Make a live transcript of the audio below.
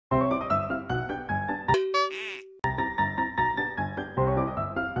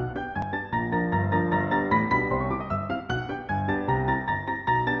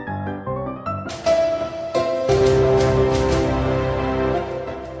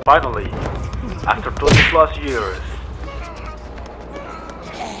Finally, after 20+ years.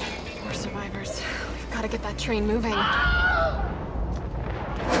 We're survivors. We've got to get that train moving.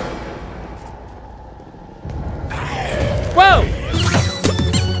 Whoa!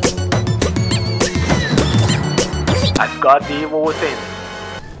 I've got the evil within.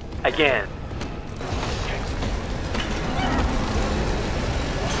 Again.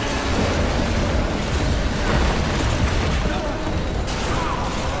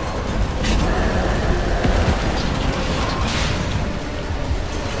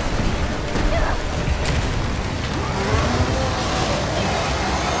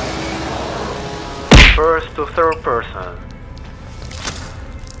 First to third person.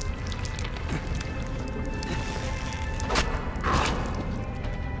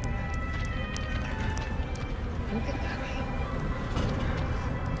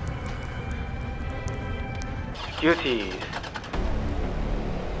 Duties.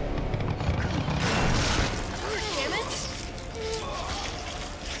 Damn it!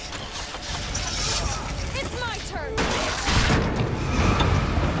 It's my turn.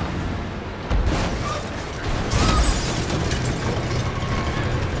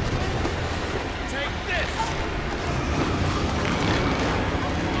 Take this!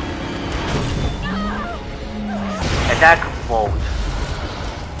 Attack mode.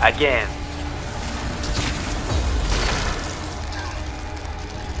 Again.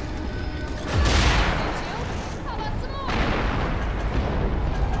 How about some more?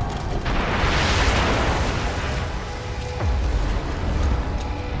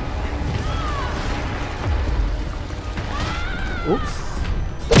 Oops.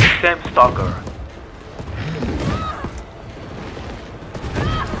 Same stalker.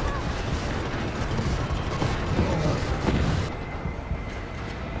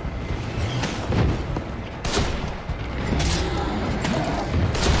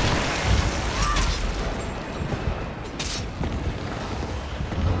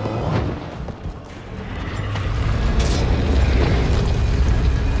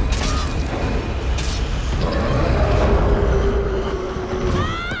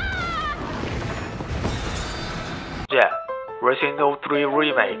 Yeah, Resident Evil 3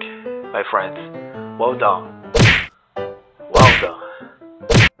 Remake, my friends. Well done. Well done.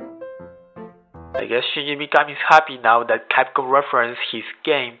 I guess Shinji Mikami is happy now that Capcom referenced his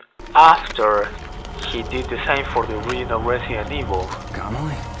game after he did the same for the original Resident Evil.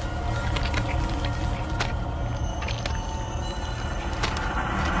 Connolly?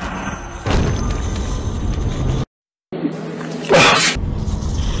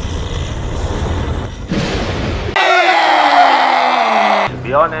 To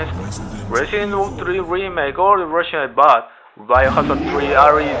be honest, Resident Evil 3 Remake or the version I bought, Biohazard 3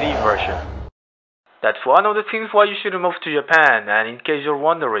 REZ version. That's one of the things why you should move to Japan, and in case you're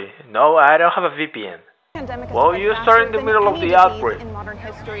wondering, no, I don't have a VPN. Well, you start in the middle of the outbreak. In modern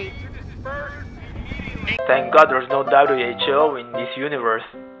history. Thank God there's no WHO in this universe.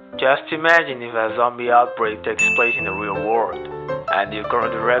 Just imagine if a zombie outbreak takes place in the real world, and the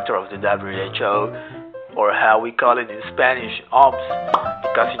current director of the WHO, or how we call it in Spanish, OMS,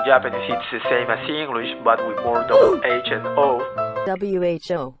 because in Japanese it's the same as English but with more double H and O,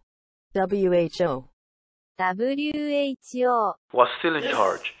 WHO. WHO. WHO. was still in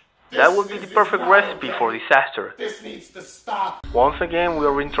charge. That would be the perfect recipe for disaster. This needs to stop. Once again, we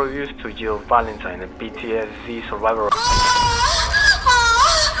are introduced to Jill Valentine, a PTSD survivor of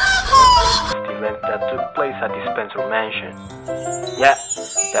the event that took place at the Spencer Mansion. Yeah,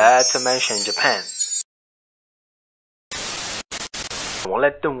 that's a mansion in Japan. I won't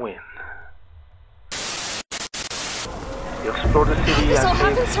let them win. You explore the city This all and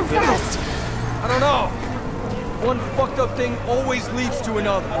happened so fast. I don't know. One fucked up thing always leads to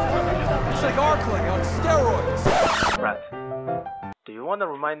another. It's like Arcling on steroids. Rat, do you want a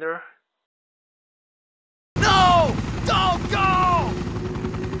reminder? No! Don't go!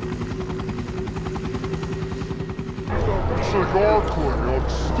 It's like Arcling on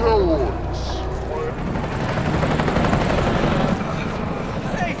steroids.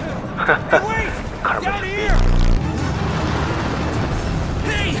 Hey! Wait! Karma's Down a here!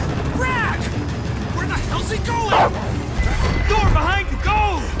 Hey! Rack! Where the hell's he going? Door behind you! Go!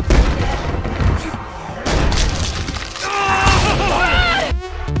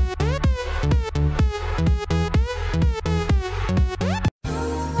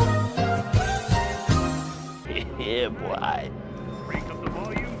 Yeah, boy. Crank up the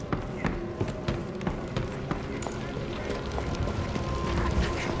volume.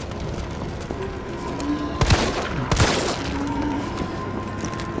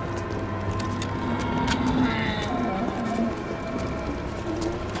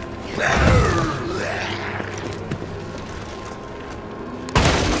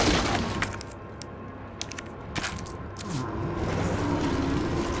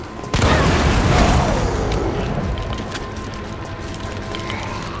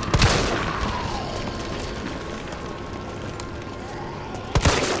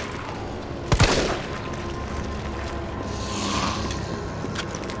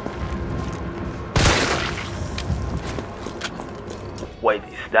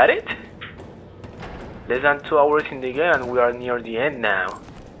 Is that it? Less than 2 hours in the game and we are near the end now.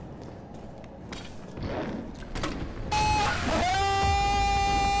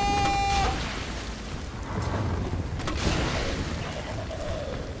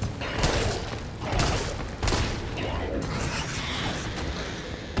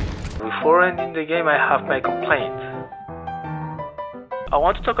 Before ending the game, I have my complaints. I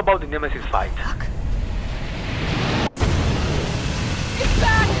want to talk about the Nemesis fight.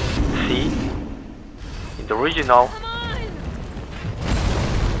 See? In the original,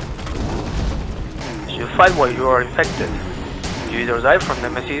 you fight while you are infected. You either die from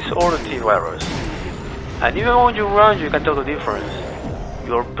Nemesis or the T-virus. And even when you run, you can tell the difference.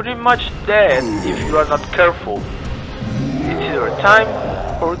 You are pretty much dead if you are not careful. It's either time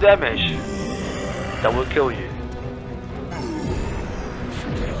or damage that will kill you.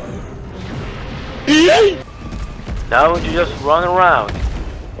 Now you just run around.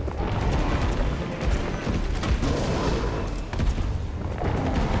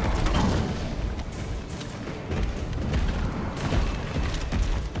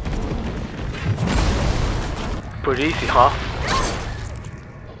 Pretty easy, huh?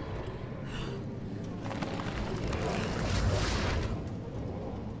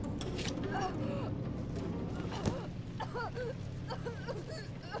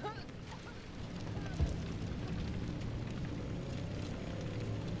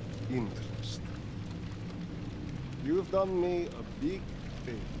 Interest. You've done me a big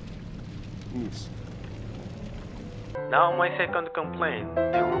favor, miss. Now my second complaint,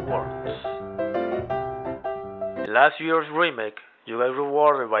 the rewards. In last year's remake, you get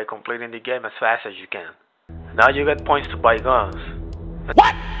rewarded by completing the game as fast as you can. Now you get points to buy guns.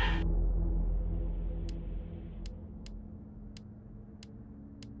 What?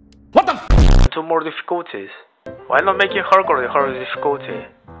 What the f? 2 more difficulties. Why not make it hardcore the hardest difficulty?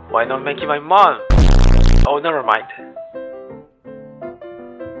 Why not make it my mom? Oh, never mind.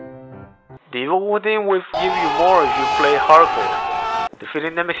 The evil within will give you more if you play hardcore.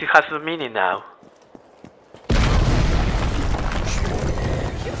 Defeating Nemesis has a meaning now.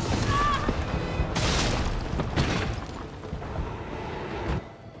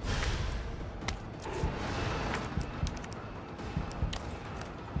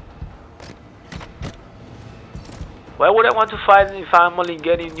 Why would I want to fight if I'm only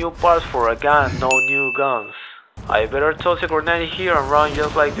getting new parts for a gun, no new guns? I better toss a grenade here and run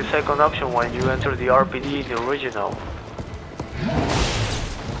just like the second option when you enter the RPD in the original.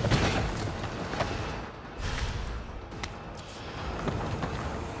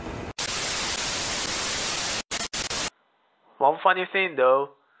 One funny thing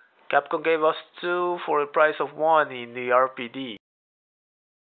though, Capcom gave us 2 for the price of 1 in the RPD.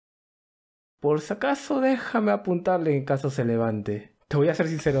 Por si acaso, déjame apuntarle en caso se levante. Te voy a ser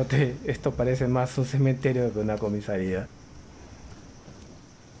sincerote, esto parece más un cementerio que una comisaría.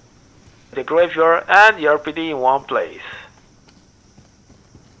 The graveyard and the RPD in one place.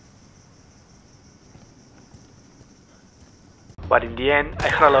 But in the end, I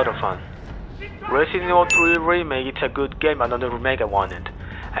had a lot of fun. Resident Evil 3 Remake is a good game, another remake I wanted.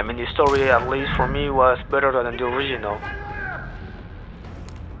 I mean, the story, at least for me, was better than the original.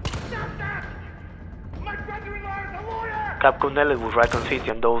 Capcom nailed it with Raccoon City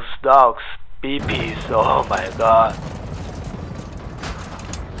and those dogs, BPs, oh my god.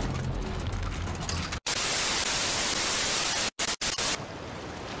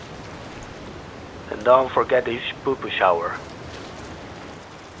 And don't forget the poo-poo shower.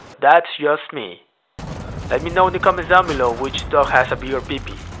 That's just me. Let me know in the comments down below which dog has a bigger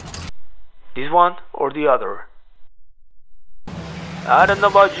pee-pee. This one or the other. I don't know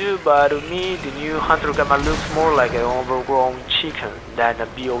about you, but to me the new Hunter Gamma looks more like an overgrown chicken than a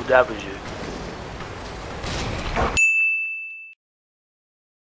BOW.